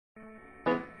Well,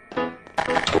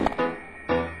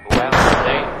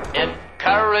 they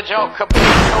encourage your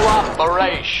complete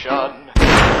cooperation.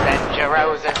 Send your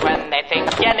roses when they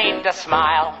think you need to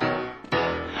smile.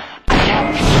 I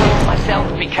can't control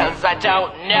myself because I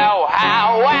don't know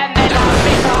how. When they love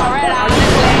me for it,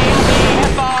 honestly, I'll be here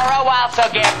for a while. So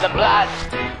give them blood,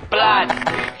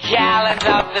 gallons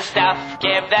of the stuff.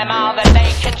 Give them all that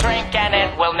they can drink and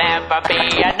it will never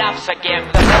be enough. So give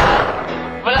them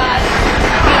blood.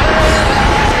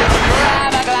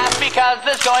 Grab a glass because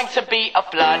there's going to be a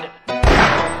flood.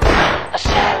 A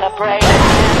celebrate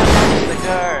amongst the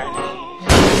gurneys,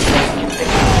 making the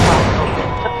crumble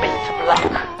into bits of luck.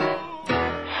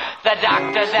 The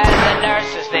doctors and the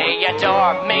nurses, they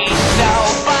adore me so,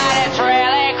 but it's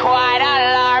really quite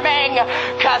alarming,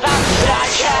 'cause I'm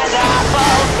such an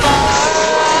awful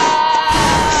fuck.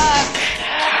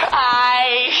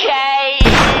 I hate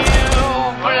you.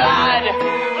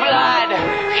 Blood,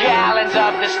 gallons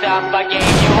of the stuff. I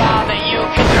gave you all that you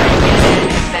could drink and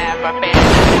it's never been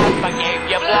enough. I gave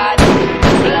you blood.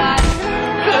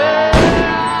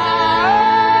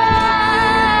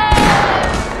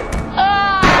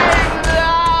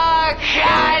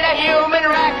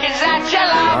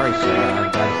 Sorry, sir,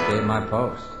 I've got to stay at my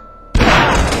post.